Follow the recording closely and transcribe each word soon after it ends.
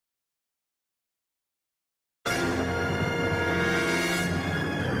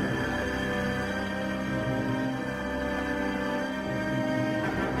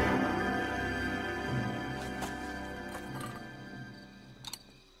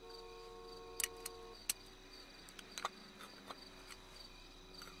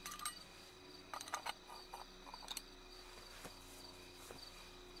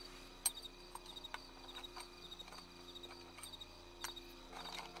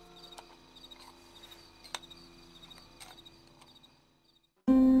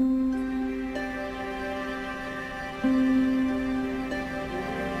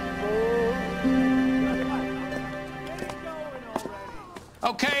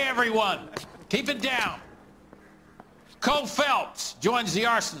Okay, everyone, keep it down. Cole Phelps joins the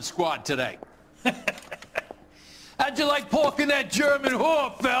arson squad today. How'd you like pork in that German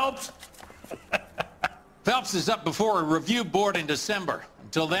whore, Phelps? Phelps is up before a review board in December.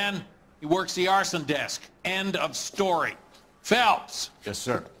 Until then, he works the arson desk. End of story. Phelps. Yes,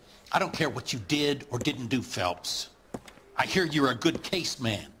 sir. I don't care what you did or didn't do, Phelps. I hear you're a good case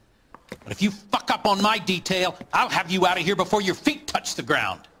man. But if you fuck up on my detail, I'll have you out of here before your feet touch the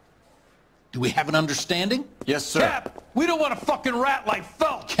ground. Do we have an understanding? Yes, sir. Cap, we don't want a fucking rat like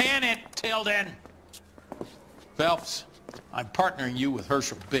Phelps. Can it, Tilden? Phelps, I'm partnering you with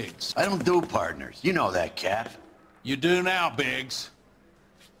Herschel Biggs. I don't do partners. You know that, Cap. You do now, Biggs.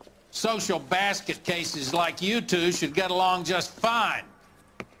 Social basket cases like you two should get along just fine.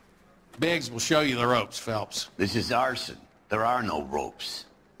 Biggs will show you the ropes, Phelps. This is arson. There are no ropes.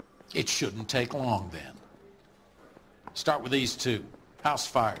 It shouldn't take long, then. Start with these two. House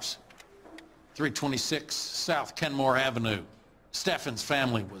fires. 326 South Kenmore Avenue. Steffen's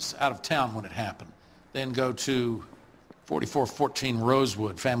family was out of town when it happened. Then go to 4414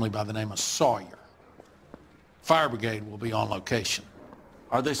 Rosewood, family by the name of Sawyer. Fire brigade will be on location.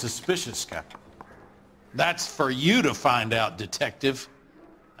 Are they suspicious, Captain? That's for you to find out, detective.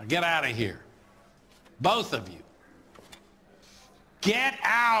 Now get out of here. Both of you. Get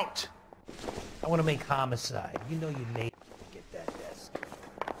out! I want to make homicide. You know you made to get that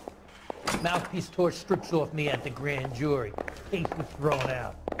desk. Mouthpiece tore strips off me at the grand jury. Case was thrown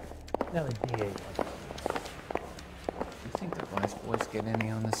out. Now the DA wants it. You think the vice boys get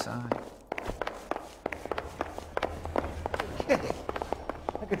any on the side? You're kidding.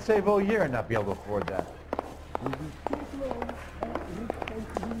 I could save all year and not be able to afford that.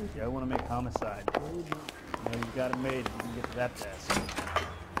 Yeah, I want to make homicide. You know, you've got it made. You can get to that desk.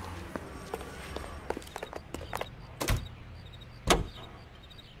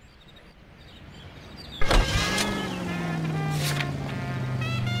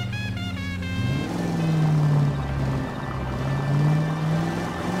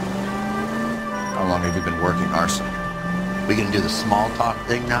 How long have you been working arson? We gonna do the small talk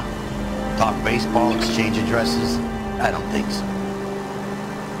thing now? Talk baseball, exchange addresses? I don't think so.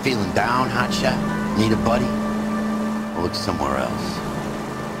 Feeling down, hotshot? Need a buddy? We'll look somewhere else.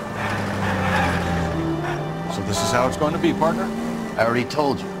 So this is how it's going to be, partner? I already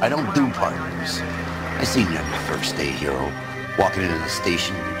told you, I don't do partners. I seen you on your first day, hero. Walking into the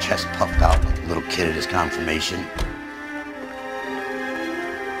station with your chest puffed out like a little kid at his confirmation.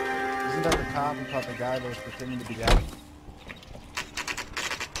 Isn't that the cop who caught the guy that was pretending to be dead?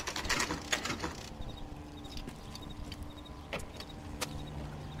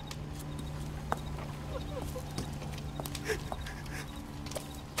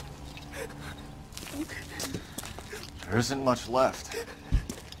 There isn't much left.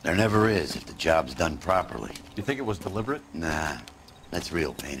 There never is if the job's done properly. You think it was deliberate? Nah, that's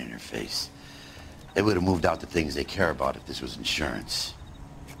real pain in her face. They would have moved out the things they care about if this was insurance.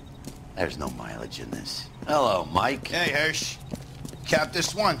 There's no mileage in this. Hello, Mike. Hey, Hirsch. Cap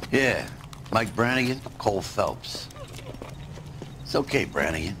this one. Yeah, Mike Brannigan, Cole Phelps. It's okay,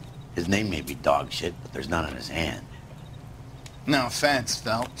 Brannigan. His name may be dog shit, but there's none on his hand. No offense,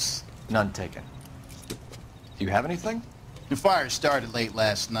 Phelps. None taken. Do you have anything? The fire started late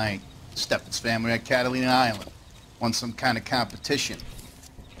last night. Steffen's family at Catalina Island. Won some kind of competition.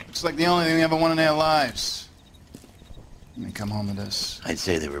 Looks like the only thing they ever won in their lives. And they come home to this. I'd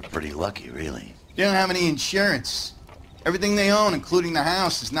say they were pretty lucky, really. They don't have any insurance. Everything they own, including the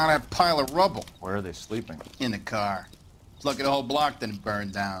house, is not a pile of rubble. Where are they sleeping? In the car. It's lucky the whole block didn't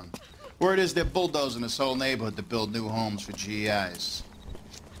burn down. Word is they're bulldozing this whole neighborhood to build new homes for GIs.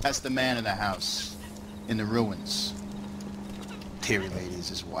 That's the man in the house. In the ruins. Terry lady is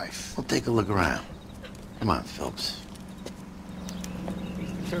his wife. We'll take a look around. Come on, Phelps.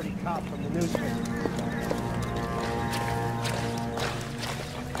 He's the dirty cop from the newspaper.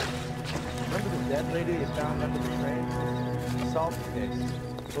 Remember the dead lady you found under the train? Assault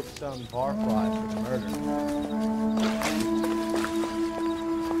case. Took some barflies for the murder.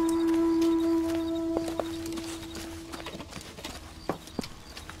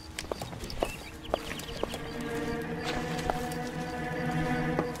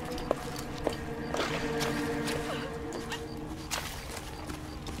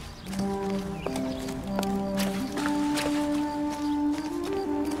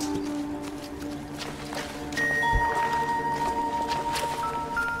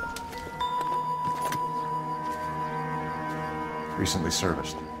 Recently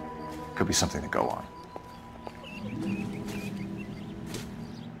serviced. Could be something to go on.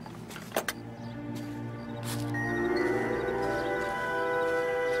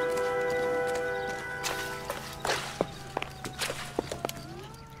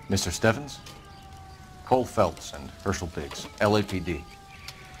 Mr. Stevens? Cole Phelps and Herschel Biggs, LAPD.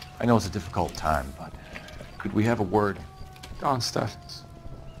 I know it's a difficult time, but could we have a word? Don Stevens.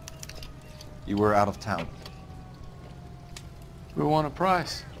 You were out of town. We won a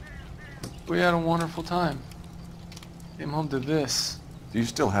prize. We had a wonderful time. Came home to this. Do you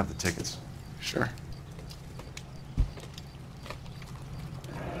still have the tickets? Sure.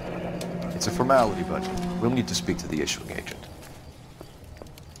 It's a formality, but we'll need to speak to the issuing agent.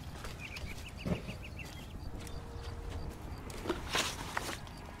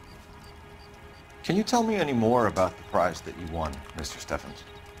 Can you tell me any more about the prize that you won, Mr. Stevens?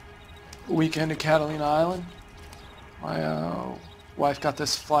 A weekend at Catalina Island. My wife got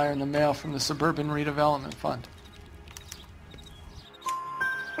this flyer in the mail from the Suburban Redevelopment Fund.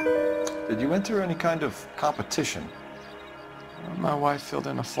 Did you enter any kind of competition? My wife filled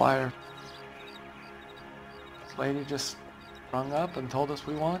in a flyer. This lady just rung up and told us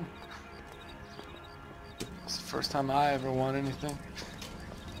we won. It's the first time I ever won anything.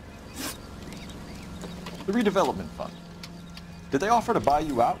 The redevelopment fund. Did they offer to buy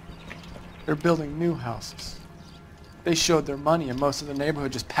you out? They're building new houses. They showed their money and most of the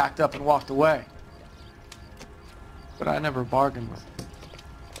neighborhood just packed up and walked away. But I never bargained with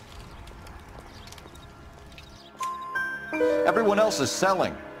them. Everyone else is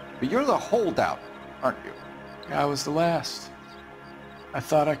selling, but you're the holdout, aren't you? I was the last. I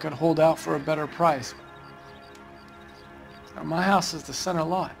thought I could hold out for a better price. Now, my house is the center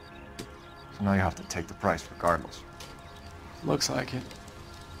lot. So now you have to take the price regardless. Looks like it.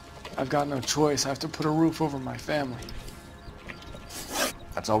 I've got no choice. I have to put a roof over my family.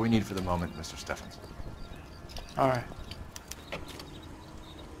 That's all we need for the moment, Mr. Stevens. All right.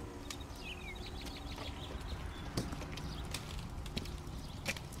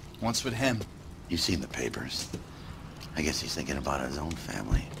 What's with him? You've seen the papers. I guess he's thinking about his own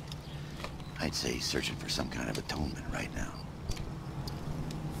family. I'd say he's searching for some kind of atonement right now.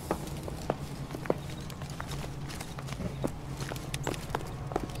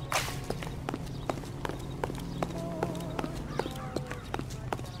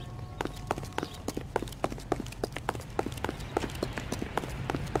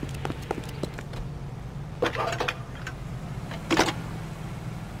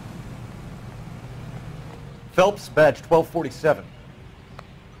 Phelps, badge 1247.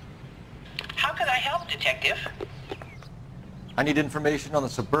 How could I help, Detective? I need information on the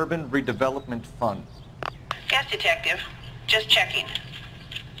Suburban Redevelopment Fund. Yes, Detective. Just checking.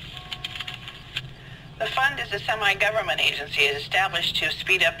 The fund is a semi-government agency established to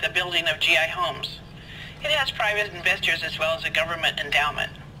speed up the building of GI homes. It has private investors as well as a government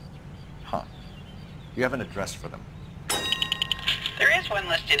endowment. Huh. You have an address for them? There is one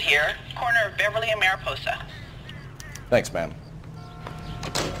listed here, corner of Beverly and Mariposa. Thanks, ma'am.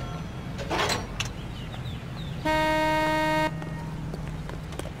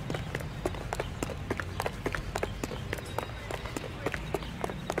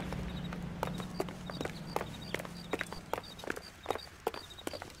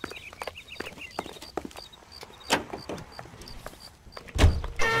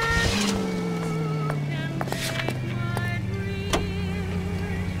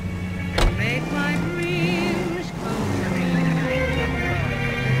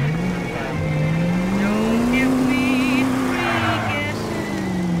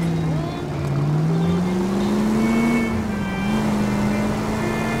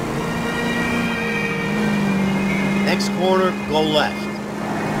 Next corner, go left.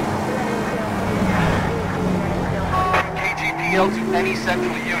 KGPL to any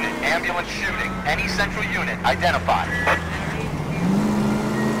central unit. Ambulance shooting. Any central unit. Identify.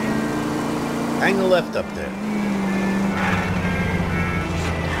 Hang a left up there.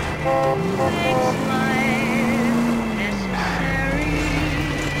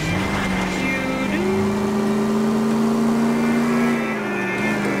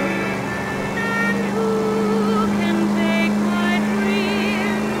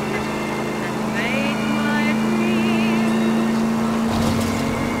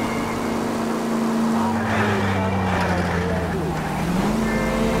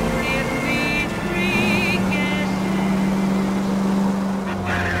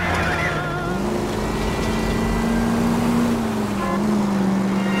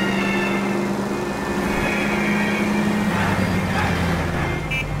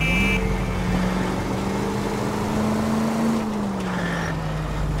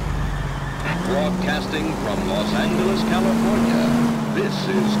 Broadcasting from Los Angeles, California, this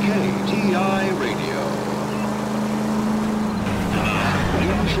is KTI Radio.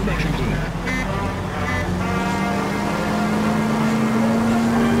 News from Washington.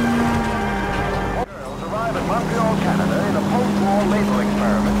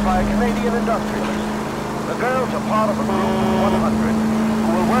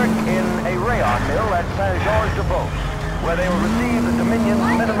 Saint-Georges-de-Beauce, where they will receive the Dominion's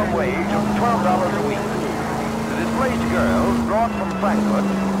minimum wage of $12 a week. The displaced girls, brought from Frankfurt,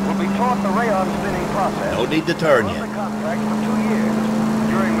 will be taught the rayon spinning process. No need to turn yet. Under contract for 2 years,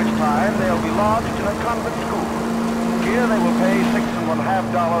 during which time they'll be lodged in a convent school. Here they will pay $6.50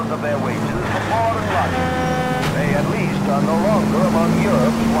 of their wages for board and lodging. They at least are no longer among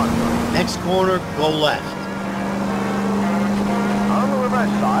Europe's wanderers. Next corner, go left. On the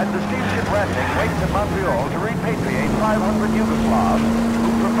reverse side, the steamship Renting waits in Montreal to repatriate 500 Yugoslavs who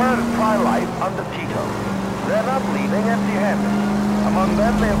prefer to try life under Tito. They're not leaving empty-handed. Among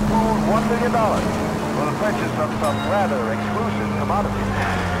them, they have pooled $1 million for the purchase of some rather exclusive commodities.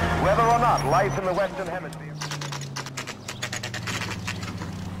 Whether or not life in the Western Hemisphere.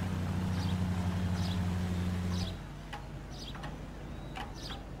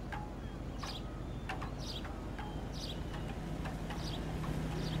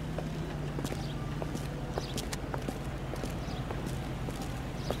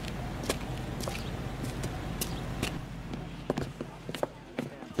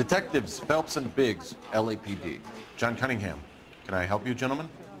 Detectives Phelps and Biggs, LAPD. John Cunningham. Can I help you, gentlemen?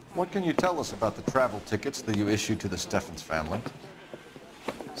 What can you tell us about the travel tickets that you issued to the Steffens family?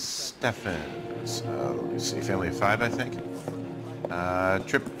 Steffens, let me see, family of 5, I think.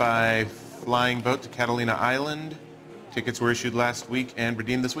 Trip by flying boat to Catalina Island. Tickets were issued last week and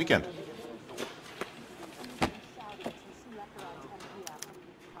redeemed this weekend.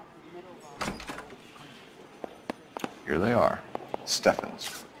 Here they are,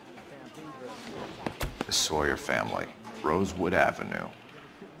 Steffens. The Sawyer family, Rosewood Avenue.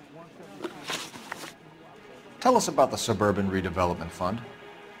 Tell us about the Suburban Redevelopment Fund.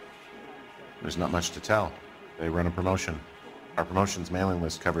 There's not much to tell. They run a promotion. Our promotion's mailing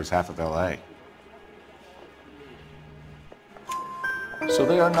list covers half of LA. So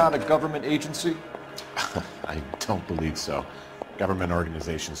they are not a government agency? I don't believe so. Government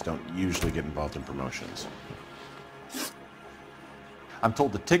organizations don't usually get involved in promotions. I'm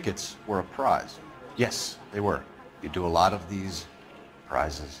told the tickets were a prize. Yes, they were. You do a lot of these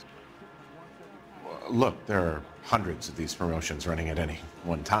prizes. Look, there are hundreds of these promotions running at any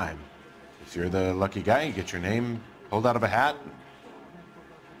one time. If you're the lucky guy, you get your name pulled out of a hat.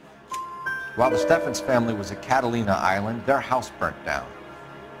 While the Steffens family was at Catalina Island, their house burnt down.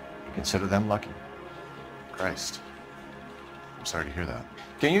 You consider them lucky? Christ. I'm sorry to hear that.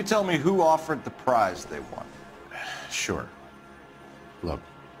 Can you tell me who offered the prize they won? Sure. Look,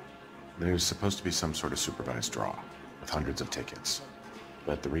 there's supposed to be some sort of supervised draw with hundreds of tickets.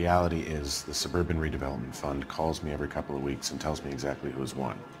 But the reality is the Suburban Redevelopment Fund calls me every couple of weeks and tells me exactly who's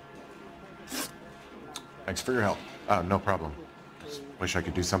won. Thanks for your help. No problem. Just wish I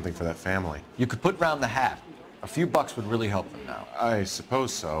could do something for that family. You could put round the hat. A few bucks would really help them now. I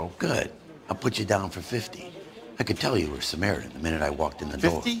suppose so. Good. I'll put you down for 50. I could tell you were Samaritan the minute I walked in the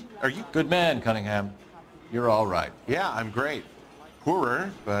door. 50? Are you? Good man, Cunningham. You're all right. Yeah, I'm great.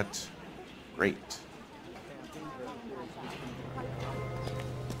 Poorer, but great.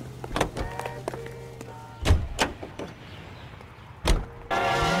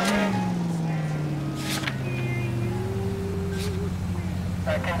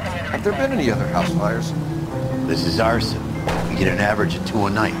 Have there been any other house fires? This is Arson. We get an average of 2 a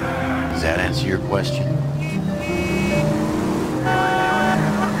night. Does that answer your question?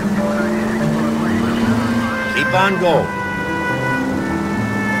 Keep on going.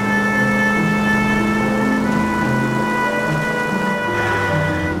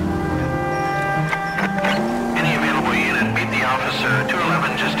 Any available unit, meet the officer.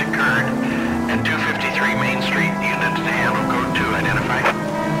 211 just occurred. At 253 Main Street, unit to handle code 2 identified.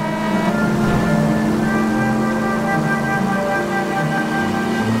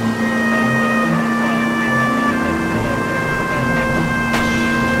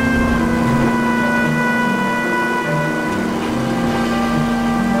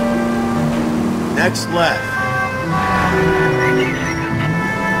 Next left.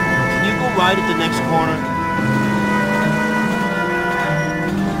 Can you go right at the next corner?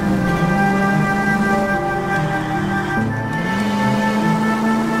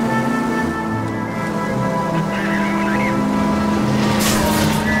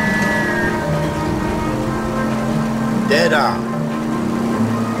 Dead on.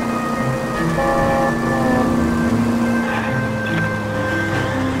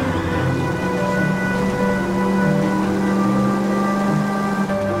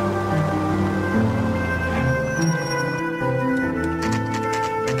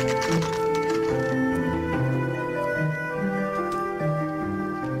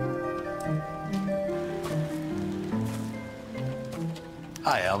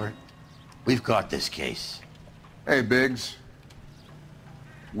 Hi, Albert. We've got this case. Hey, Biggs.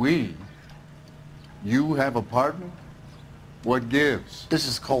 You have a partner? What gives? This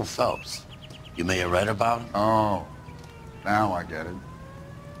is Cole Phelps. You may have read about him. Oh, now I get it.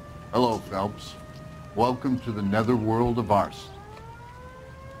 Hello, Phelps. Welcome to the netherworld of Arson.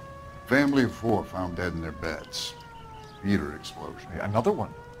 Family of 4 found dead in their beds. Heater explosion. Another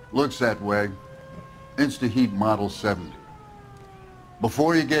one. Looks that way. Insta-heat Model 70.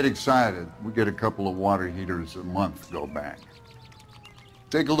 Before you get excited, we get a couple of water heaters a month to go back.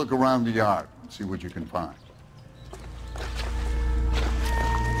 Take a look around the yard and see what you can find.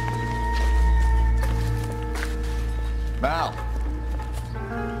 Mal,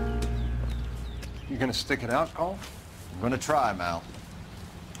 You gonna stick it out, Cole? I'm gonna try, Mal.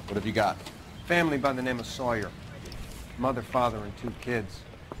 What have you got? Family by the name of Sawyer. Mother, father, and 2 kids.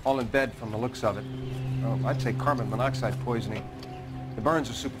 All in bed from the looks of it. Oh, I'd say carbon monoxide poisoning. The burns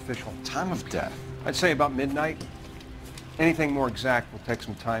are superficial. Time of death? I'd say about midnight. Anything more exact will take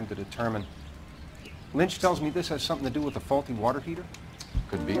some time to determine. Lynch tells me this has something to do with a faulty water heater?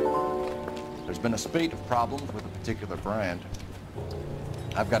 Could be. There's been a spate of problems with a particular brand.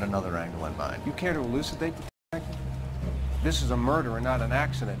 I've got another angle in mind. You care to elucidate the detective? This is a murder and not an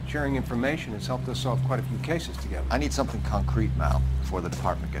accident. Sharing information has helped us solve quite a few cases together. I need something concrete, Mal, before the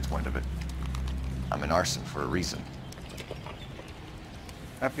department gets wind of it. I'm in Arson for a reason.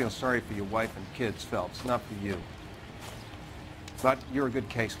 I feel sorry for your wife and kids, Phelps, not for you. But you're a good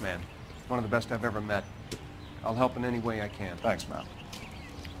case man. One of the best I've ever met. I'll help in any way I can. Thanks, Mal.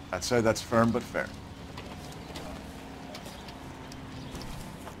 I'd say that's firm but fair.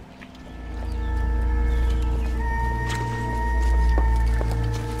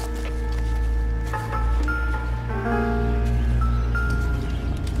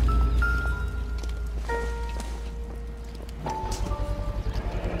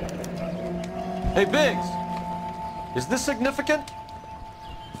 Hey, Biggs! Is this significant?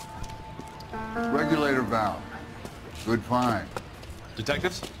 Regulator valve. Good find.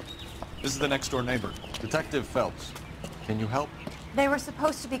 Detectives? This is the next door neighbor. Detective Phelps. Can you help? They were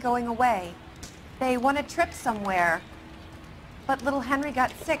supposed to be going away. They won a trip somewhere. But little Henry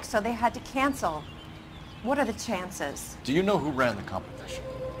got sick, so they had to cancel. What are the chances? Do you know who ran the competition?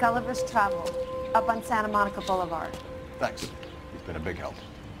 Gulliver's Travel, up on Santa Monica Boulevard. Thanks. You've been a big help.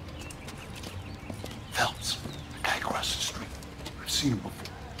 Phelps, the guy across the street. I've seen him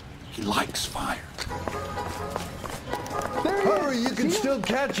before. He likes fire. Hurry, you can still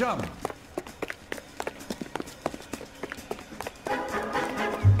catch him.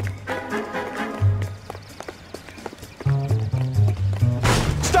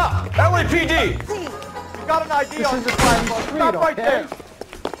 Stop! LAPD! Got an ID on this side. Stop right there.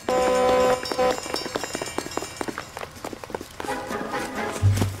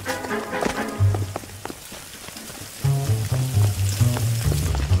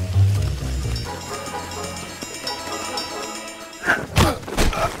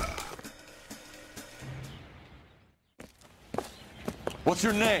 What's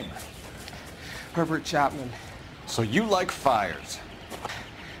your name? Herbert Chapman. So you like fires?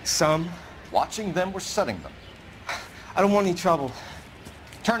 Some. Watching them or setting them? I don't want any trouble.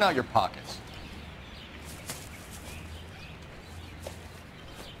 Turn out your pockets.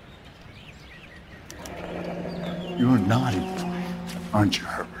 You're naughty, aren't you,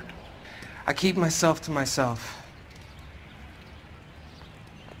 Herbert? I keep myself to myself.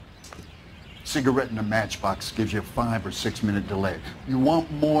 Cigarette in a matchbox gives you a 5 or 6 minute delay. You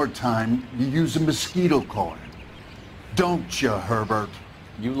want more time, you use a mosquito coil. Don't you, Herbert?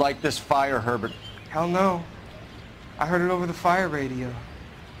 You like this fire, Herbert? Hell no. I heard it over the fire radio.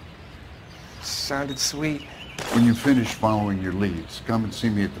 Sounded sweet. When you finish following your leads, come and see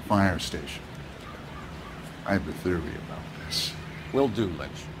me at the fire station. I have a theory about this. Will do,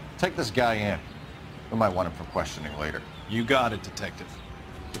 Lynch. Take this guy in. We might want him for questioning later. You got it, Detective.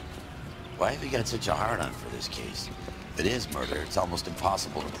 Why have you got such a hard-on for this case? If it is murder, it's almost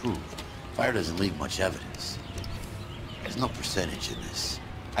impossible to prove. Fire doesn't leave much evidence. There's no percentage in this.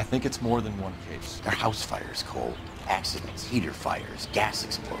 I think it's more than one case. They're house fires, Cole. Accidents, heater fires, gas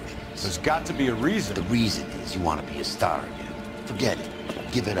explosions. There's got to be a reason. The reason is you want to be a star again. Forget it.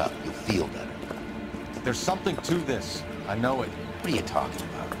 Give it up. You'll feel better. There's something to this. I know it. What are you talking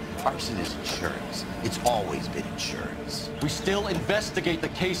about? Arson is insurance. It's always been insurance. We still investigate the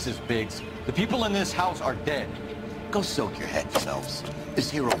cases, Biggs. The people in this house are dead. Go soak your head, Phelps.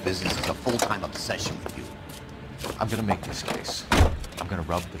 This hero business is a full-time obsession with you. I'm gonna make this case. I'm gonna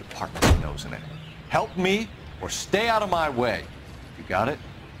rub the department's nose in it. Help me or stay out of my way. You got it?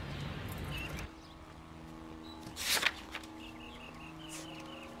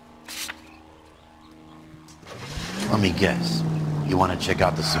 Let me guess. You want to check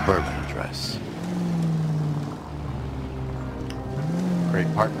out the suburban address?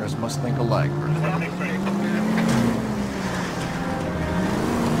 Great partners must think alike, Griffin.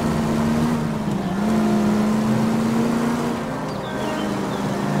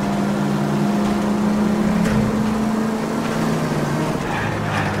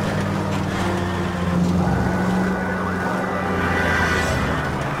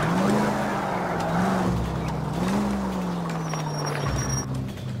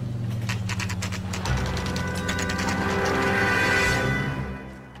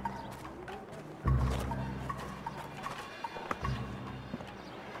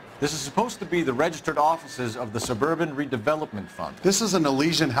 This is supposed to be the registered offices of the Suburban Redevelopment Fund. This is an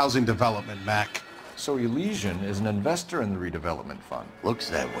Elysian housing development, Mac. So Elysian is an investor in the redevelopment fund.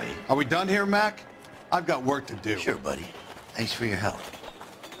 Looks that way. Are we done here, Mac? I've got work to do. Sure, buddy. Thanks for your help.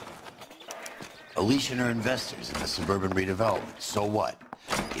 Elysian are investors in the suburban redevelopment. So what?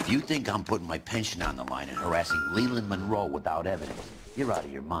 If you think I'm putting my pension on the line and harassing Leland Monroe without evidence, you're out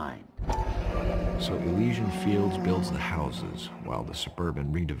of your mind. So Elysian Fields builds the houses, while the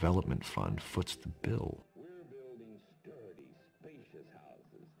Suburban Redevelopment Fund foots the bill. We're building sturdy, spacious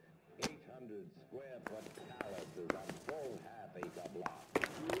houses. 800 square foot palaces on full half-acre blocks.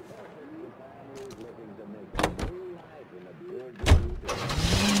 Perfect for families looking to make a new life in a good new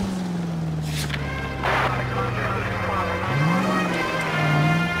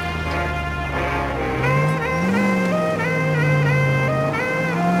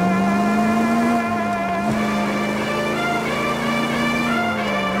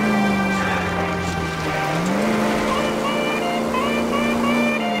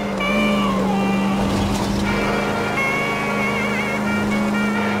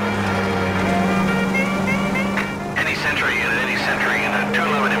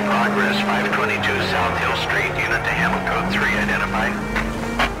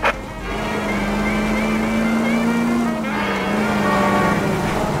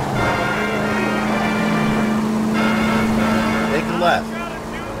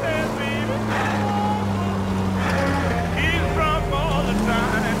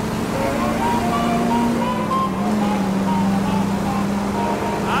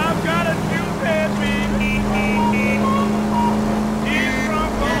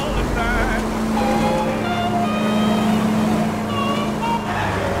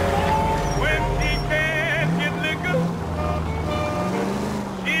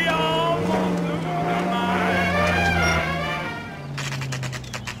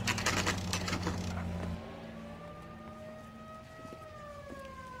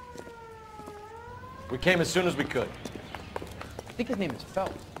We came as soon as we could. I think his name is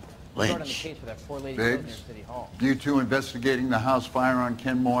Phelps. Lynch. On the case for that four lady killed near Biggs, City Hall. you two investigating the house fire on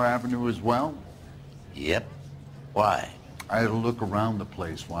Kenmore Avenue as well? Yep. Why? I had a look around the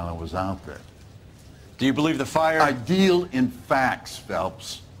place while I was out there. Do you believe the fire? I deal in facts,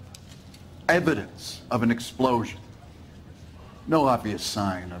 Phelps. Evidence of an explosion. No obvious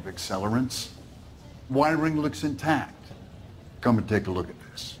sign of accelerants. Wiring looks intact. Come and take a look at this.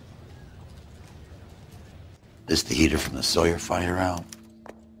 This the heater from the Sawyer fire out?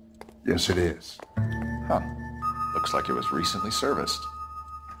 Yes, it is. Huh. Looks like it was recently serviced.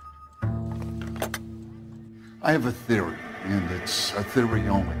 I have a theory, and it's a theory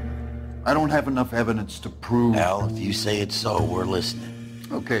only. I don't have enough evidence to prove... Al, if you say it's so, we're listening.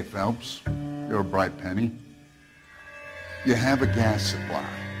 Okay, Phelps. You're a bright penny. You have a gas supply.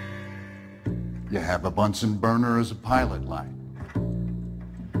 You have a Bunsen burner as a pilot light.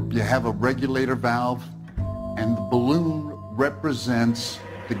 You have a regulator valve, and the balloon represents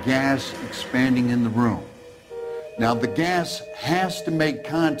the gas expanding in the room. Now, the gas has to make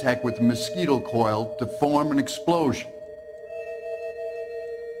contact with the mosquito coil to form an explosion.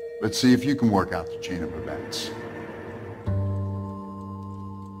 Let's see if you can work out the chain of events.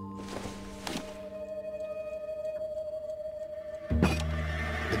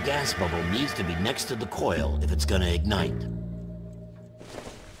 The gas bubble needs to be next to the coil if it's gonna ignite.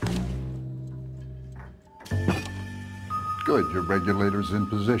 Good, your regulator's in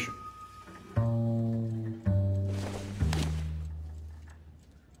position.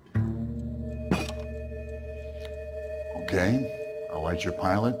 Okay, I'll light your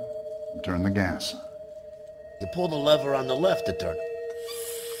pilot and turn the gas on. You pull the lever on the left to turn it.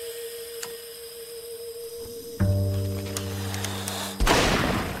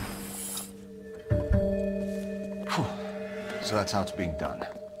 So that's how it's being done.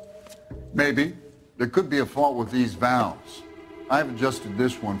 Maybe. There could be a fault with these valves. I've adjusted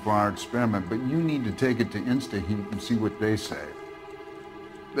this one for our experiment, but you need to take it to InstaHeat and see what they say.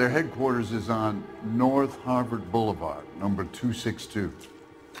 Their headquarters is on North Harvard Boulevard, number 262.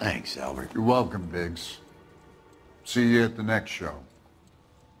 Thanks, Albert. You're welcome, Biggs. See you at the next show.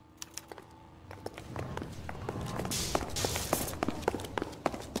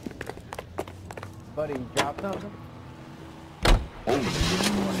 Buddy, you drop something?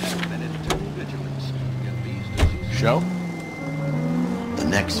 Show? The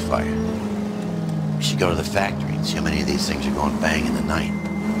next fire. We should go to the factory and see how many of these things are going bang in the night.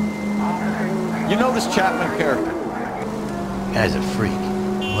 You know this Chapman character? Guy's a freak.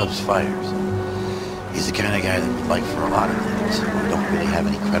 Loves fires. He's the kind of guy that would like for a lot of things. We don't really have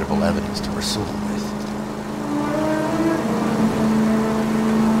any credible evidence to pursue him with.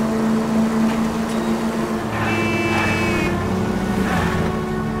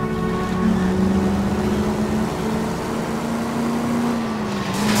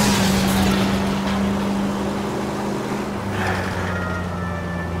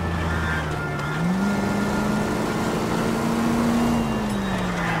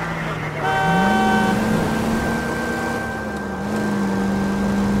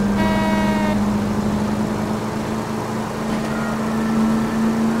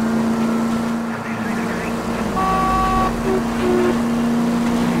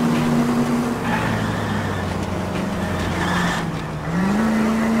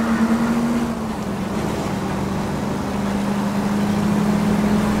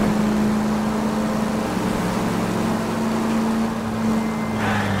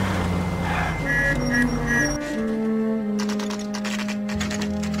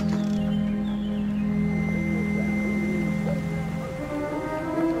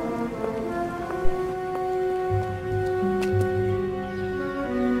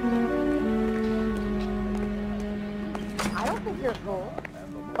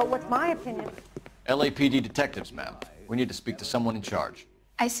 But what's my opinion? LAPD detectives, ma'am. We need to speak to someone in charge.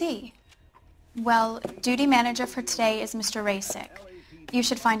 I see. Well, duty manager for today is Mr. Rasick. You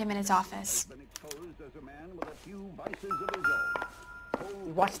should find him in his office. You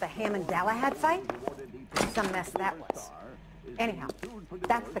watched the Hammond-Galahad fight? Some mess that was. Anyhow,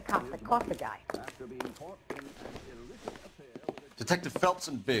 that's the cop that caught the guy. Detective Phelps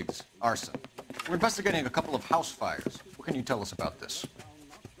and Biggs, Arson. We're investigating a couple of house fires. What can you tell us about this?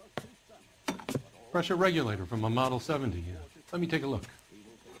 Pressure regulator from a Model 70. Let me take a look.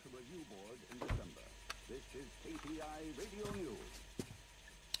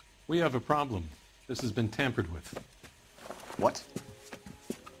 We have a problem. This has been tampered with. What?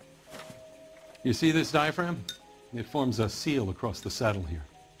 You see this diaphragm? It forms a seal across the saddle here.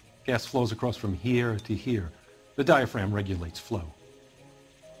 Gas flows across from here to here. The diaphragm regulates flow.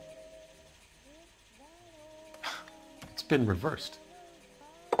 It's been reversed.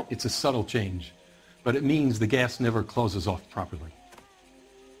 It's a subtle change, but it means the gas never closes off properly.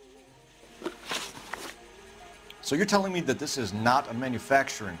 So you're telling me that this is not a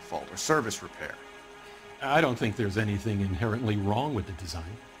manufacturing fault or service repair? I don't think there's anything inherently wrong with the design.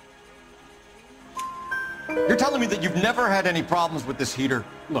 You're telling me that you've never had any problems with this heater?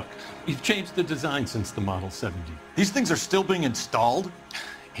 Look, we've changed the design since the Model 70. These things are still being installed?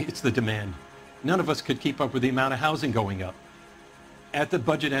 It's the demand. None of us could keep up with the amount of housing going up. At the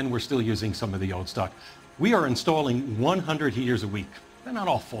budget end, we're still using some of the old stock. We are installing 100 heaters a week. They're not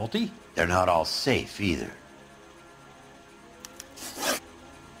all faulty. They're not all safe either.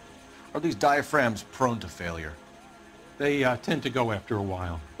 Are these diaphragms prone to failure? They tend to go after a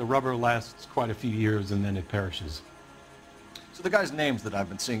while. The rubber lasts quite a few years and then it perishes. So the guys' names that I've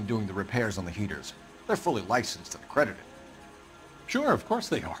been seeing doing the repairs on the heaters, they're fully licensed and accredited? Sure, of course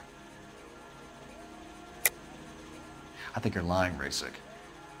they are. I think you're lying, Rasick.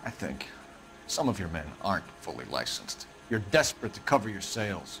 I think some of your men aren't fully licensed. You're desperate to cover your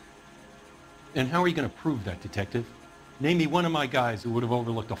sales. And how are you going to prove that, Detective? Name me one of my guys who would have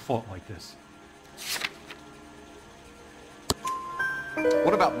overlooked a fault like this.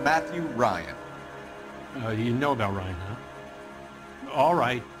 What about Matthew Ryan? You know about Ryan, huh? All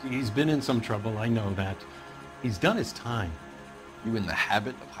right, he's been in some trouble, I know that. He's done his time. You in the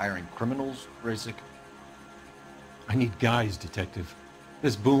habit of hiring criminals, Rasick? I need guys, Detective.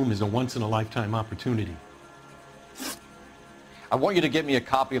 This boom is a once-in-a-lifetime opportunity. I want you to get me a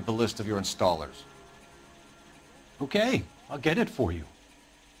copy of the list of your installers. Okay, I'll get it for you.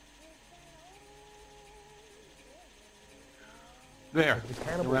 There,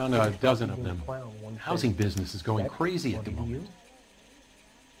 around a dozen of them. The housing business is going crazy at the moment.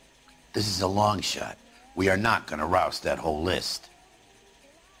 This is a long shot. We are not going to roust that whole list.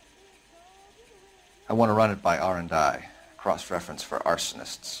 I want to run it by R&I, cross-reference for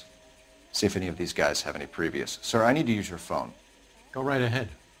arsonists. See if any of these guys have any previous. Sir, I need to use your phone. Go right ahead.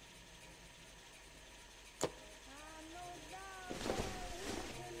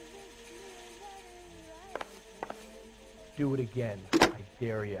 do it again. I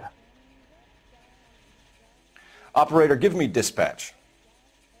dare ya. Operator, give me dispatch.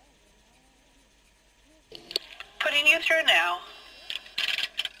 Putting you through now.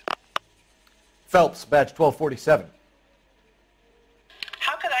 Phelps, badge 1247.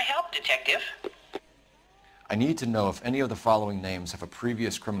 How could I help, Detective? I need to know if any of the following names have a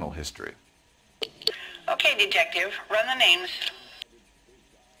previous criminal history. Okay, Detective, run the names.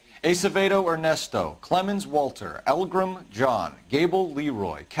 Acevedo Ernesto, Clemens Walter, Elgram John, Gable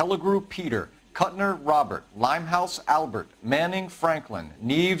Leroy, Kelligrew Peter, Kuttner Robert, Limehouse Albert, Manning Franklin,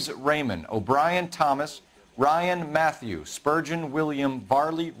 Neves Raymond, O'Brien Thomas, Ryan Matthew, Spurgeon William,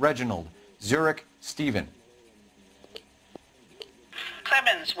 Varley Reginald, Zurich Stephen.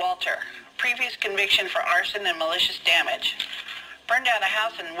 Clemens Walter. Previous conviction for arson and malicious damage. Burned down a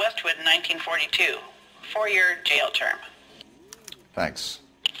house in Westwood in 1942. 4-year jail term. Thanks.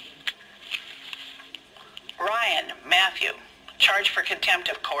 Ryan Matthew. Charged for contempt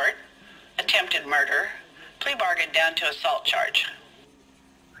of court. Attempted murder. Plea bargain down to assault charge.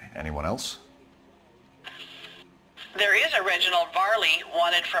 Anyone else? There is a Reginald Varley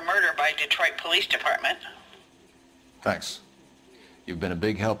wanted for murder by Detroit Police Department. Thanks. You've been a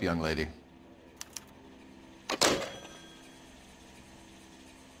big help, young lady.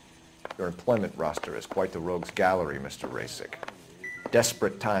 Your employment roster is quite the rogues gallery, Mr. Rasick.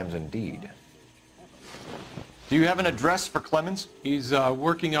 Desperate times indeed. Do you have an address for Clemens? He's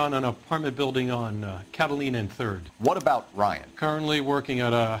working on an apartment building on Catalina and 3rd. What about Ryan? Currently working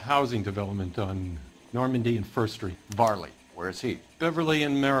at a housing development on Normandy and 1st Street. Varley, where is he? Beverly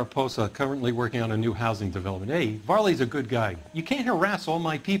and Mariposa, currently working on a new housing development. Hey, Varley's a good guy. You can't harass all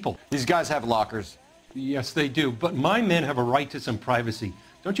my people. These guys have lockers. Yes, they do, but my men have a right to some privacy.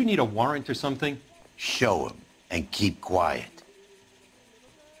 Don't you need a warrant or something? Show him and keep quiet.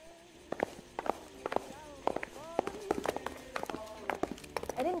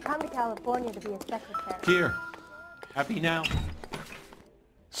 I didn't come to California to be a secretary. Here. Happy now?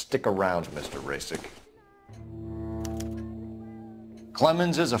 Stick around, Mr. Rasick.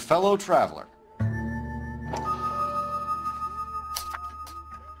 Clemens is a fellow traveler.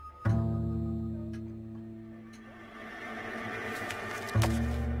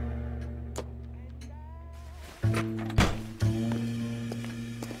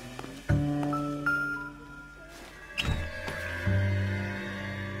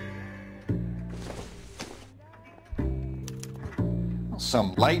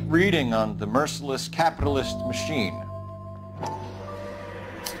 Some light reading on the merciless capitalist machine.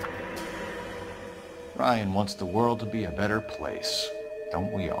 Ryan wants the world to be a better place,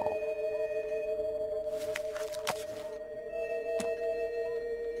 don't we all?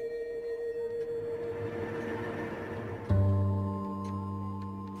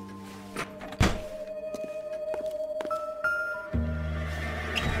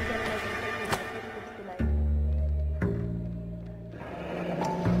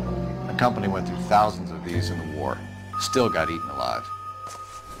 The company went through thousands of these in the war. Still got eaten alive.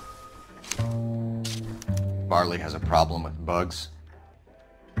 Varley has a problem with bugs.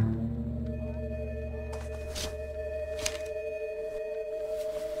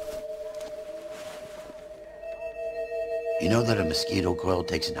 You know that a mosquito coil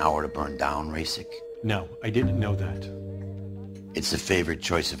takes an hour to burn down, Rasick? No, I didn't know that. It's the favorite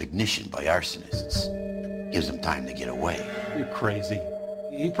choice of ignition by arsonists. Gives them time to get away. You're crazy.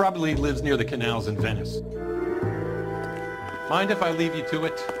 He probably lives near the canals in Venice. Mind if I leave you to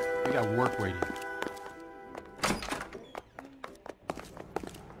it? We got work waiting.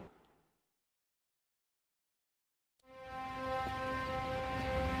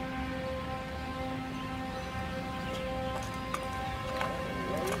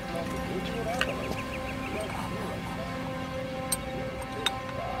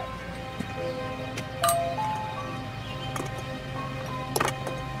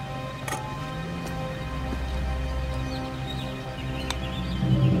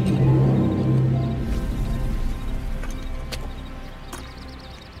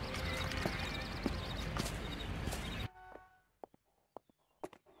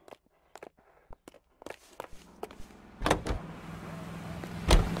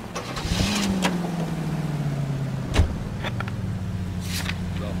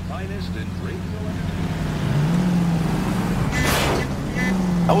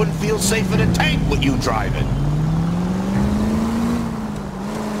 I wouldn't feel safe in a tank with you driving.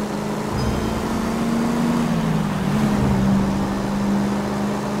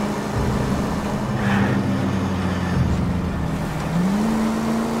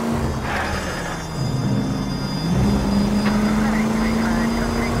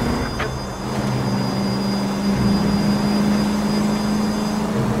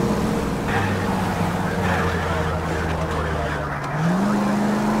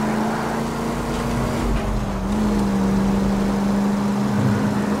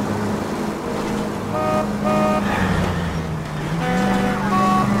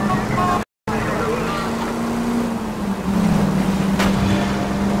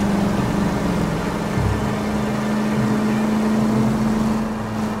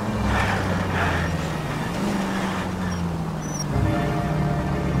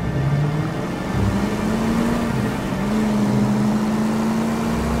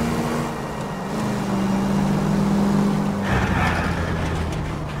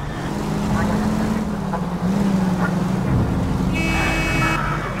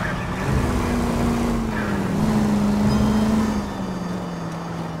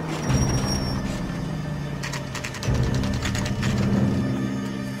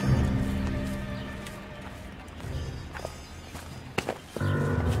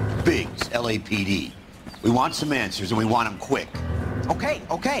 LAPD. We want some answers, and we want them quick. Okay,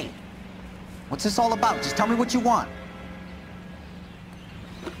 okay. What's this all about? Just tell me what you want.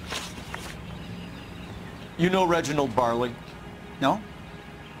 You know Reginald Varley? No?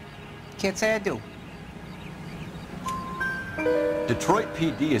 Can't say I do. Detroit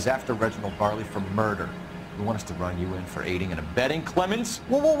PD is after Reginald Varley for murder. You want us to run you in for aiding and abetting, Clemens?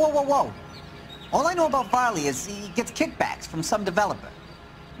 Whoa, whoa, whoa, whoa, whoa. All I know about Varley is he gets kickbacks from some developer.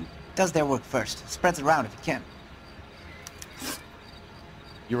 He does their work first. Spreads it around if he can.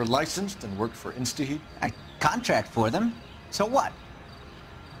 You were licensed and worked for InstaHeat? I contract for them. So what?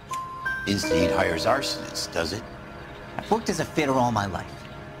 InstaHeat hires arsonists, does it? I've worked as a fitter all my life.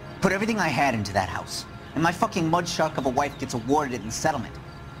 Put everything I had into that house. And my fucking mud shark of a wife gets awarded it in settlement.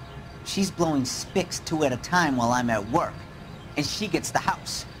 She's blowing spics 2 at a time while I'm at work. And she gets the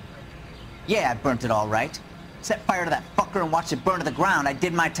house. Yeah, I burnt it all right. Set fire to that fucker and watched it burn to the ground. I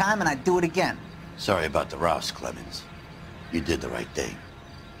did my time and I'd do it again. Sorry about the rouse, Clemens. You did the right thing.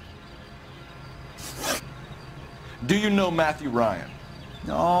 Do you know Matthew Ryan?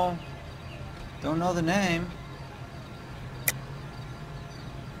 No. Don't know the name.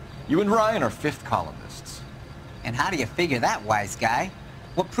 You and Ryan are fifth columnists. And how do you figure that, wise guy?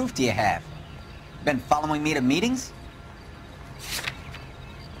 What proof do you have? Been following me to meetings?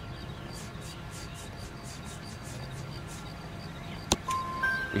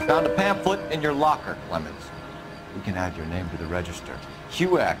 We found a pamphlet in your locker, Clemens. We can add your name to the register.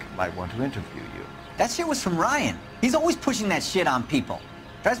 HUAC might want to interview you. That shit was from Ryan. He's always pushing that shit on people.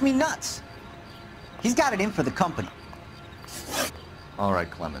 Drives me nuts. He's got it in for the company. All right,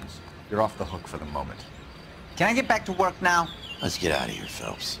 Clemens. You're off the hook for the moment. Can I get back to work now? Let's get out of here,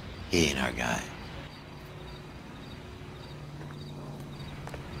 Phelps. He ain't our guy.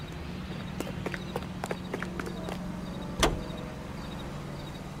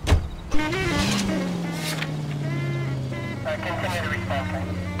 Continue to respond.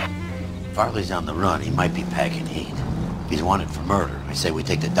 Varley's on the run. He might be packing heat. If he's wanted for murder, I say we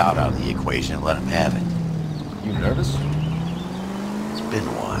take the doubt out of the equation and let him have it. You nervous? It's been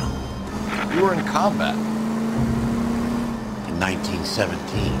a while. You were in combat. In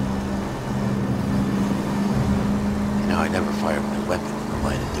 1917. You know, I never fired my weapon in the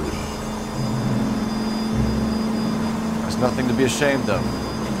line of duty. There's nothing to be ashamed of.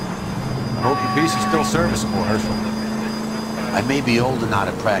 I hope your piece is still serviceable, Herschel. I may be old and out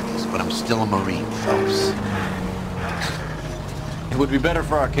of practice, but I'm still a Marine, Phelps. It would be better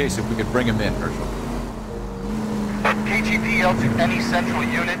for our case if we could bring him in, Herschel. KGPL to any central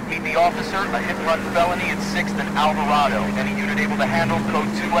unit. Meet the officer. A hit-and-run felony at 6th and Alvarado. Any unit able to handle code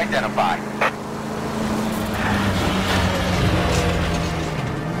 2 identified.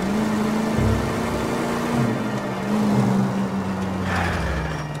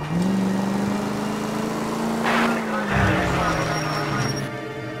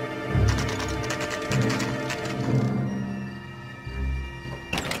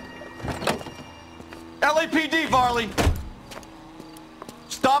 LAPD, Varley!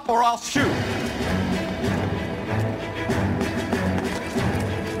 Stop or I'll shoot!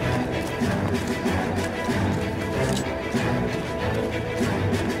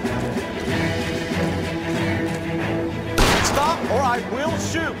 Stop or I will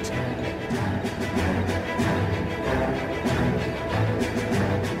shoot!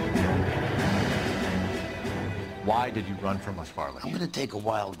 Why did you run from us, Varley? I'm gonna take a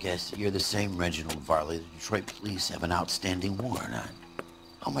wild guess that you're the same Reginald Varley the Detroit police have an outstanding warrant on.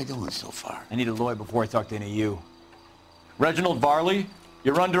 How am I doing so far? I need a lawyer before I talk to any of you. Reginald Varley,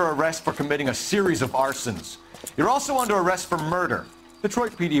 you're under arrest for committing a series of arsons. You're also under arrest for murder.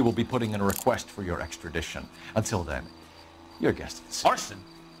 Detroit PD will be putting in a request for your extradition. Until then, your guest is... Arson?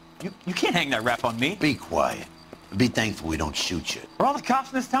 You can't hang that rap on me. Be quiet. Be thankful we don't shoot you. Are all the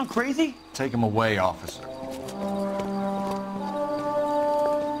cops in this town crazy? Take him away, officer.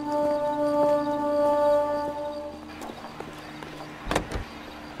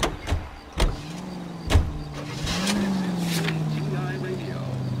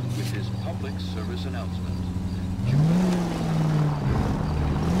 Service announcement.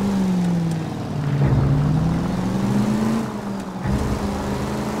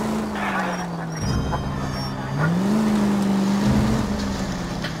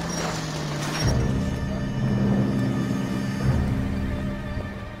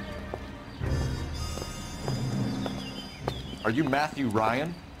 Are you Matthew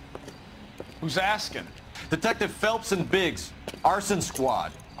Ryan? Who's asking? Detective Phelps and Biggs, Arson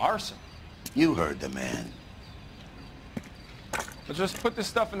Squad. Arson? You heard the man. So just put this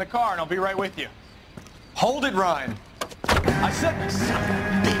stuff in the car and I'll be right with you. Hold it, Ryan. I said...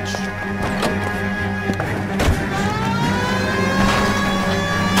 Bitch.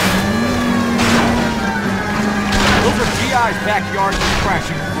 Those are Ti's backyard he's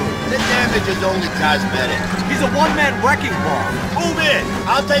crashing through. The damage is only cosmetic. He's a one-man wrecking ball. Move in!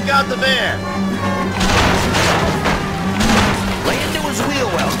 I'll take out the van! Lay into his wheel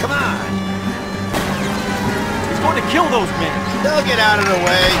well, come on! He's going to kill those men. They'll get out of the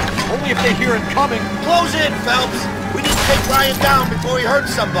way. Only if they hear him coming. Close in, Phelps! We need to take Ryan down before he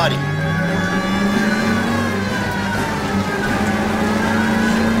hurts somebody.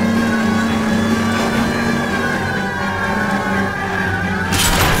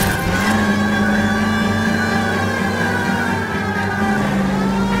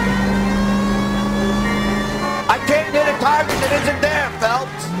 Target that isn't there,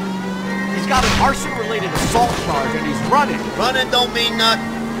 Phelps. He's got an arson-related assault charge and he's running. Running don't mean nothing.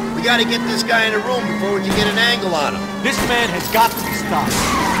 We gotta get this guy in the room before we can get an angle on him. This man has got to be stopped.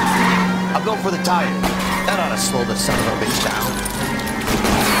 I'll go for the tire. That ought to slow the son of a bitch down.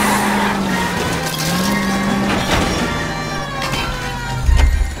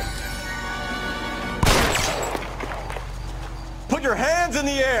 Put your hands in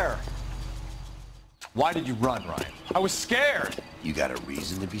the air. Why did you run, Ryan? I was scared. You got a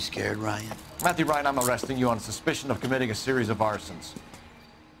reason to be scared, Ryan? Matthew Ryan, I'm arresting you on suspicion of committing a series of arsons.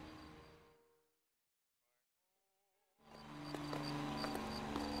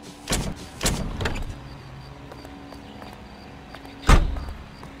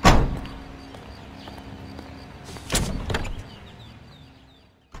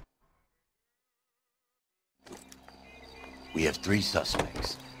 We have 3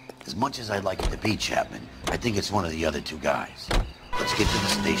 suspects. As much as I'd like it to be Chapman, I think it's one of the other 2 guys. Let's get to the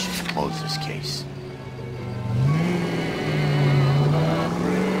station and close this case.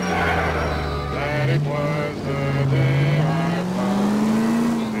 That it was the day I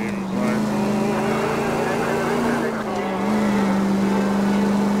found. Seems like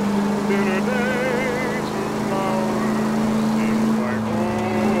today, tomorrow, seems like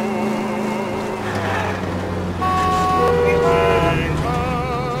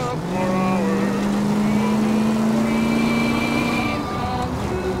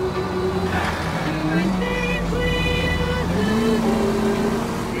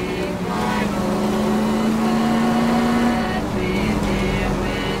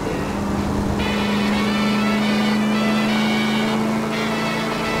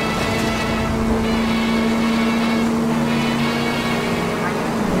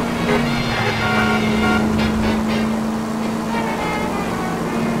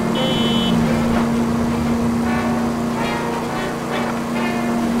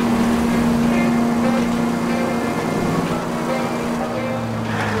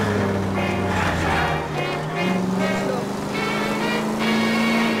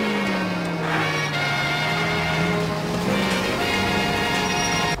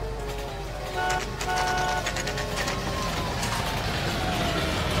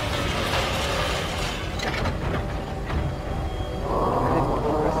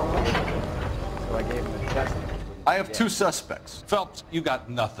I have 2 suspects. Phelps, you got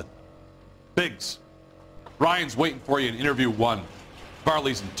nothing. Biggs, Ryan's waiting for you in interview 1.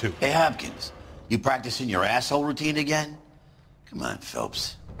 Varley's in 2. Hey, Hopkins, you practicing your asshole routine again? Come on,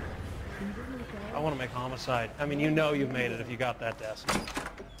 Phelps. I want to make Homicide. I mean, you know you've made it if you got that desk.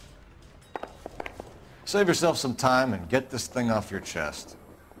 Save yourself some time and get this thing off your chest.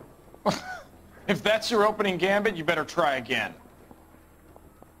 If that's your opening gambit, you better try again.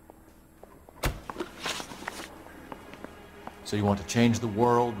 So you want to change the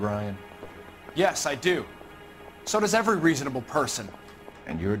world, Ryan? Yes, I do. So does every reasonable person.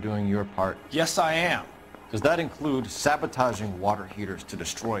 And you're doing your part? Yes, I am. Does that include sabotaging water heaters to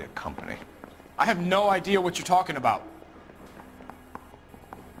destroy a company? I have no idea what you're talking about.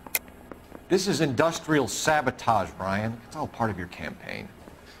 This is industrial sabotage, Ryan. It's all part of your campaign.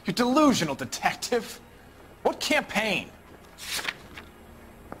 You're delusional, detective. What campaign?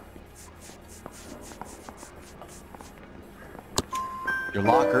 Your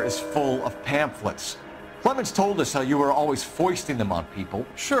locker is full of pamphlets. Clemens told us how you were always foisting them on people.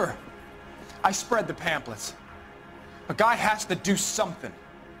 Sure. I spread the pamphlets. A guy has to do something.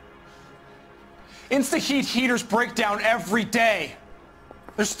 Insta-heat heaters break down every day.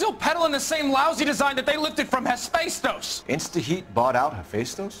 They're still peddling the same lousy design that they lifted from Hephaestus. Insta-heat bought out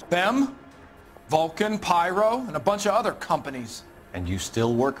Hephaestus? Them, Vulcan, Pyro, and a bunch of other companies. And you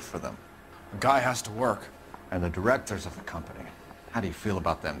still work for them? A guy has to work. And the directors of the company. How do you feel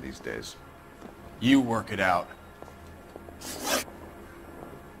about them these days? You work it out.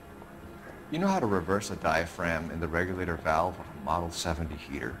 You know how to reverse a diaphragm in the regulator valve of a Model 70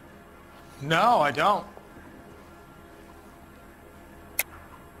 heater? No, I don't.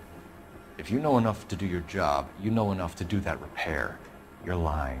 If you know enough to do your job, you know enough to do that repair. You're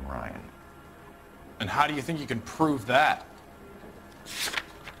lying, Ryan. And how do you think you can prove that?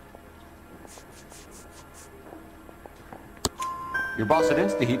 Your boss at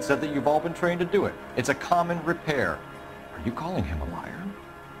InstaHeat said that you've all been trained to do it. It's a common repair. Are you calling him a liar?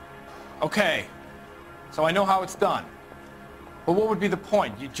 Okay, so I know how it's done. But what would be the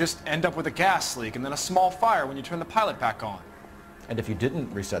point? You just end up with a gas leak and then a small fire when you turn the pilot back on. And if you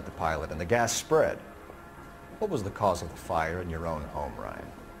didn't reset the pilot and the gas spread, what was the cause of the fire in your own home, Ryan?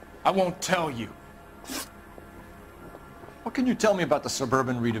 I won't tell you. What can you tell me about the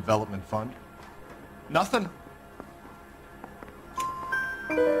Suburban Redevelopment Fund? Nothing.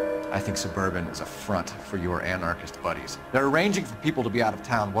 I think Suburban is a front for your anarchist buddies. They're arranging for people to be out of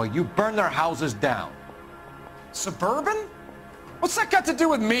town while you burn their houses down. Suburban? What's that got to do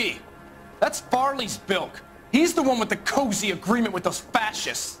with me? That's Farley's bilk. He's the one with the cozy agreement with those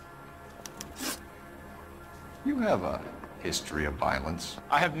fascists. You have a history of violence.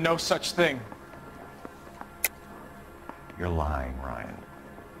 I have no such thing. You're lying, Ryan.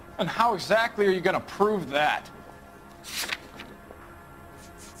 And how exactly are you going to prove that?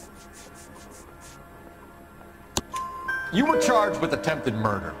 You were charged with attempted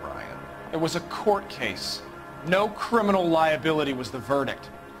murder, Ryan. It was a court case. No criminal liability was the verdict.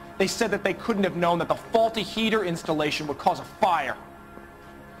 They said that they couldn't have known that the faulty heater installation would cause a fire.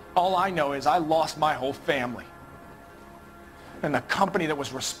 All I know is I lost my whole family. And the company that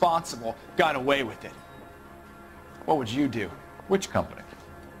was responsible got away with it. What would you do? Which company?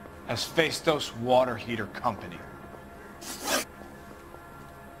 Asbestos Water Heater Company.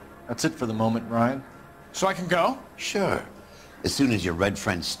 That's it for the moment, Ryan. So I can go? Sure. As soon as your red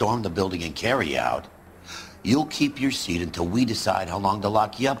friends storm the building and carry you out, you'll keep your seat until we decide how long to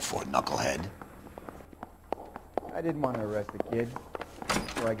lock you up for, knucklehead. I didn't want to arrest the kid,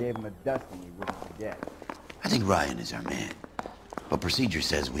 so I gave him a dusting he wouldn't forget. I think Ryan is our man. But procedure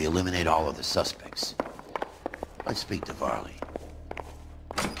says we eliminate all of the suspects. Let's speak to Varley.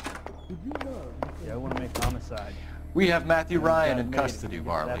 Yeah, I want to make homicide. We have Matthew Ryan in custody,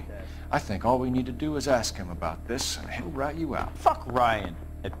 Varley. I think all we need to do is ask him about this, and he'll rat you out. Fuck Ryan,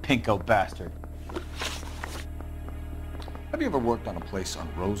 that pinko bastard. Have you ever worked on a place on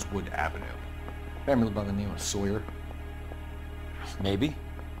Rosewood Avenue? Family by the name of Sawyer? Maybe.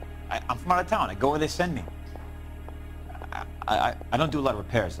 I'm from out of town. I go where they send me. I don't do a lot of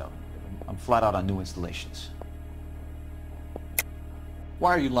repairs, though. I'm flat out on new installations.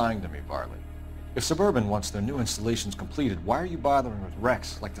 Why are you lying to me, Varley? If Suburban wants their new installations completed, why are you bothering with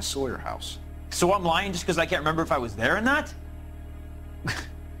wrecks like the Sawyer house? So I'm lying just because I can't remember if I was there or not?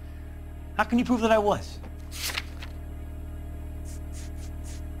 How can you prove that I was?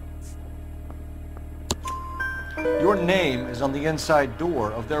 Your name is on the inside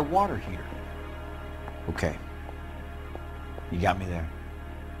door of their water heater. Okay. You got me there.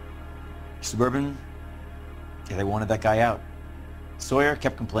 Suburban, yeah, they wanted that guy out. Sawyer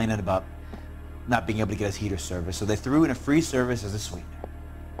kept complaining about not being able to get his heater service, so they threw in a free service as a sweetener.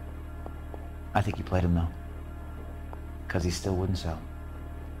 I think he played him, though. Because he still wouldn't sell.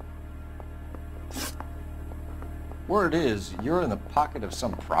 Word is, you're in the pocket of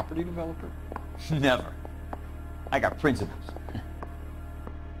some property developer? Never. I got principles.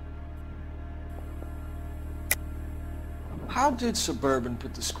 How did Suburban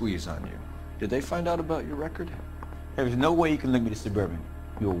put the squeeze on you? Did they find out about your record? There's no way you can link me to Suburban.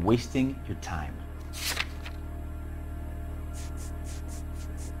 You're wasting your time.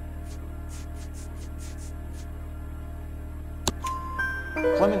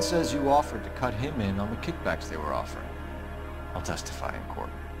 Clemens says you offered to cut him in on the kickbacks they were offering. I'll testify in court.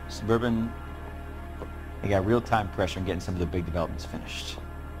 Suburban, they got real-time pressure on getting some of the big developments finished.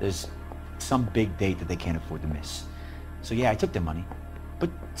 There's some big date that they can't afford to miss. So yeah, I took their money. But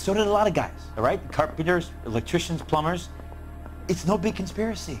so did a lot of guys, all right? Carpenters, electricians, plumbers. It's no big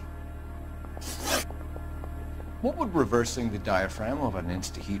conspiracy. What would reversing the diaphragm of an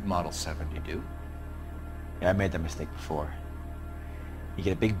InstaHeat Model 70 do? Yeah, I made that mistake before. You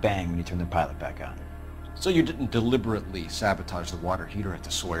get a big bang when you turn the pilot back on. So you didn't deliberately sabotage the water heater at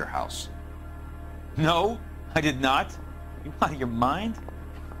the Sawyer house? No, I did not. You out of your mind?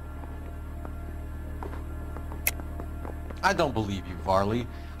 I don't believe you, Varley.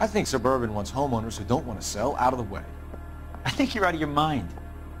 I think Suburban wants homeowners who don't want to sell out of the way. I think you're out of your mind.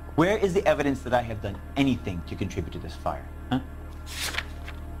 Where is the evidence that I have done anything to contribute to this fire, huh?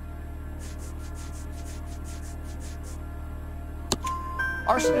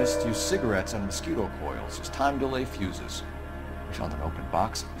 Arsonists use cigarettes and mosquito coils as time delay fuses. We found an open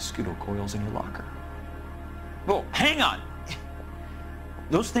box of mosquito coils in your locker. Whoa, hang on!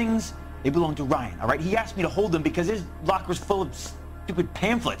 Those things, they belong to Ryan, all right? He asked me to hold them because his locker's full of stupid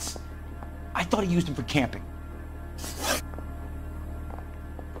pamphlets. I thought he used them for camping.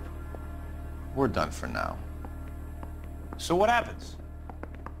 We're done for now. So what happens?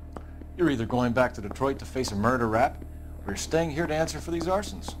 You're either going back to Detroit to face a murder rap, or you're staying here to answer for these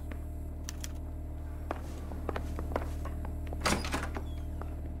arsons.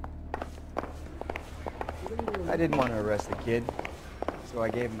 I didn't want to arrest the kid, so I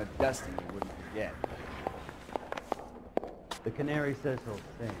gave him a dusting he wouldn't forget. The canary says he'll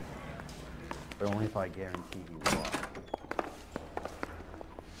sing, but only if I guarantee he will.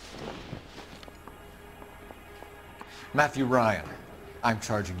 Matthew Ryan, I'm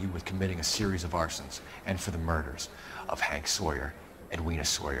charging you with committing a series of arsons and for the murders of Hank Sawyer, Edwina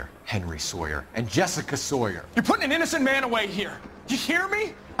Sawyer, Henry Sawyer, and Jessica Sawyer. You're putting an innocent man away here. You hear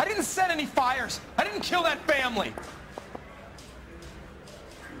me? I didn't set any fires. I didn't kill that family.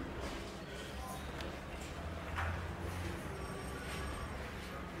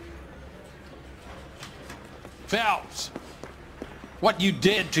 Phelps, what you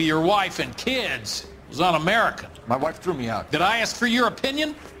did to your wife and kids was un-American. My wife threw me out. Did I ask for your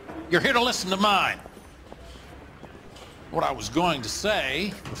opinion? You're here to listen to mine. What I was going to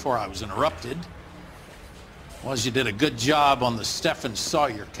say, before I was interrupted, was you did a good job on the Stephen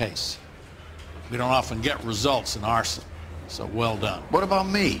Sawyer case. We don't often get results in arson, so well done. What about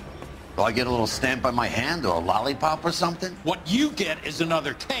me? Do I get a little stamp by my hand or a lollipop or something? What you get is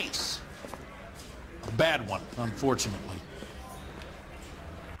another case. A bad one, unfortunately.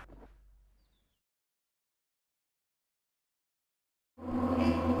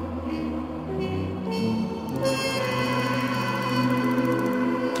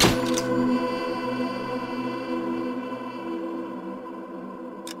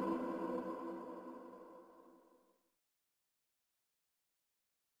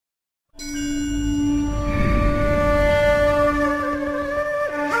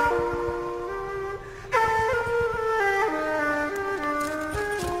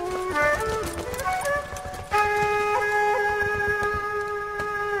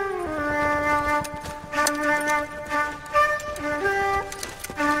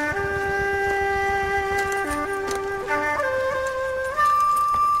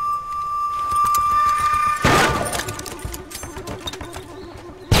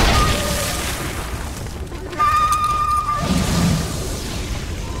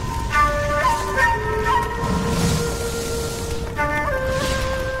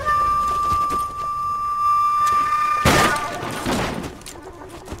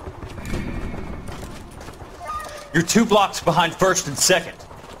 You're 2 blocks behind 1st and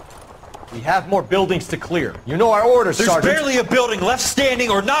 2nd. We have more buildings to clear. You know our orders, Sergeant. There's barely a building left standing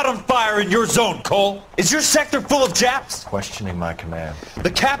or not on fire in your zone, Cole. Is your sector full of Japs? Questioning my command.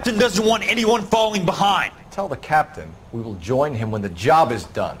 The captain doesn't want anyone falling behind. Tell the captain we will join him when the job is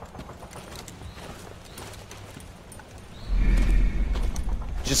done.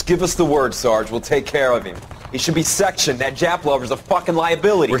 Just give us the word, Sarge. We'll take care of him. He should be sectioned. That Jap lover's a fucking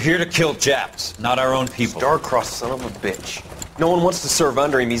liability. We're here to kill Japs, not our own people. Star-crossed son of a bitch. No one wants to serve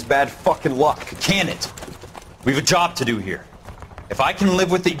under him. He's bad fucking luck. Can it? We have a job to do here. If I can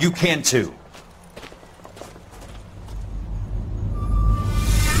live with it, you can too.